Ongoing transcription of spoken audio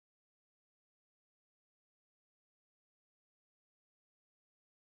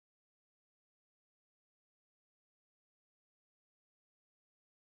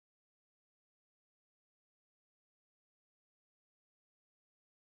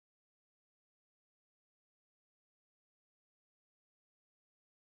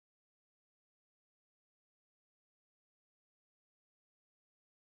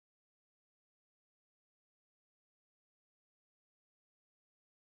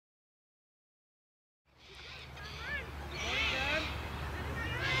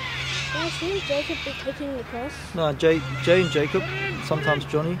shouldn't Jacob be taking the cross? No, Jay and Jacob, sometimes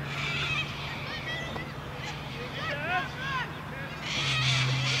Johnny.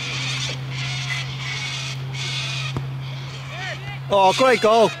 Oh, great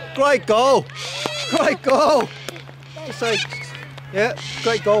goal! Great goal! Great goal! Just say, yeah,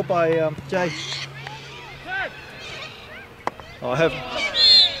 great goal by Jay. Oh, I have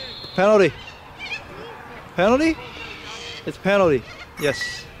penalty. Penalty? It's penalty.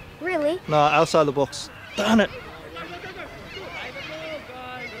 Yes. Really? No, outside the box. Darn it!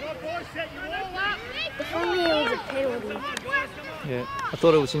 If only it was a penalty. Yeah, I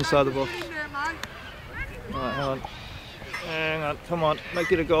thought it was inside the box. Alright, hang on. Hang on, come on,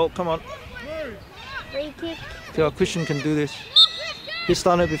 make it a goal, come on. Free kick. See how Christian can do this. He's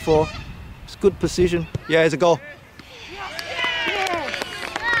done it before. It's good precision. Yeah, it's a goal. Yes.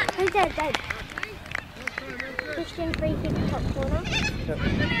 Who's that, Dad? Christian free kick top corner. Yep.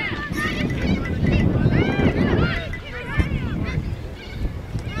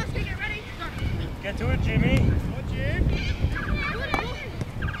 Get to it, Jimmy.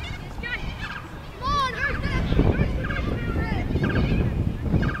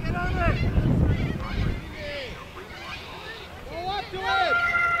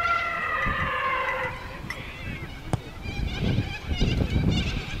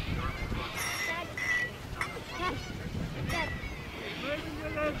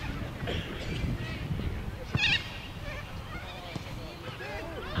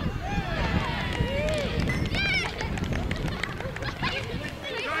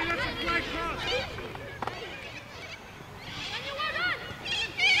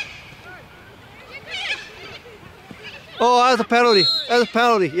 Oh, that's a penalty. That's a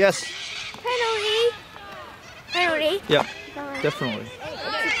penalty, yes. Penalty. Penalty. Yeah, definitely.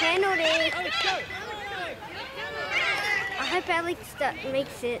 It's a penalty. I hope Alex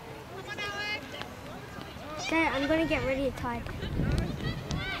makes it. Dad, I'm gonna get ready to type.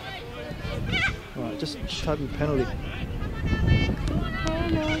 Alright, just type in penalty.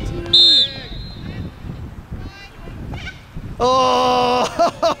 Penalty. Oh!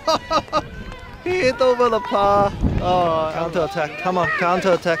 Hit over the bar. Oh, counter attack. Come on,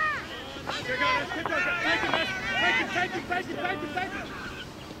 counter attack.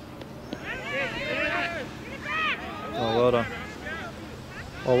 Oh, well done.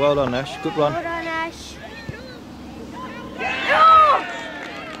 Oh, well done, Ash. Good run. Well done, Ash. Oh!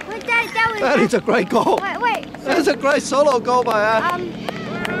 Wait, That is a great goal. Wait. That's a great solo goal by Ash.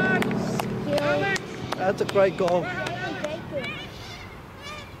 Skill. That's a great goal.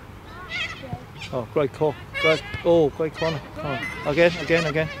 Oh, great call. Great corner. Oh, again.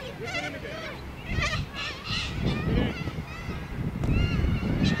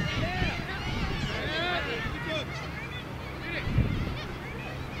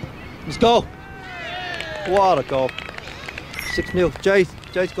 Let's go. What a goal. 6-0.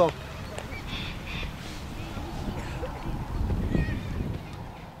 Jay's goal.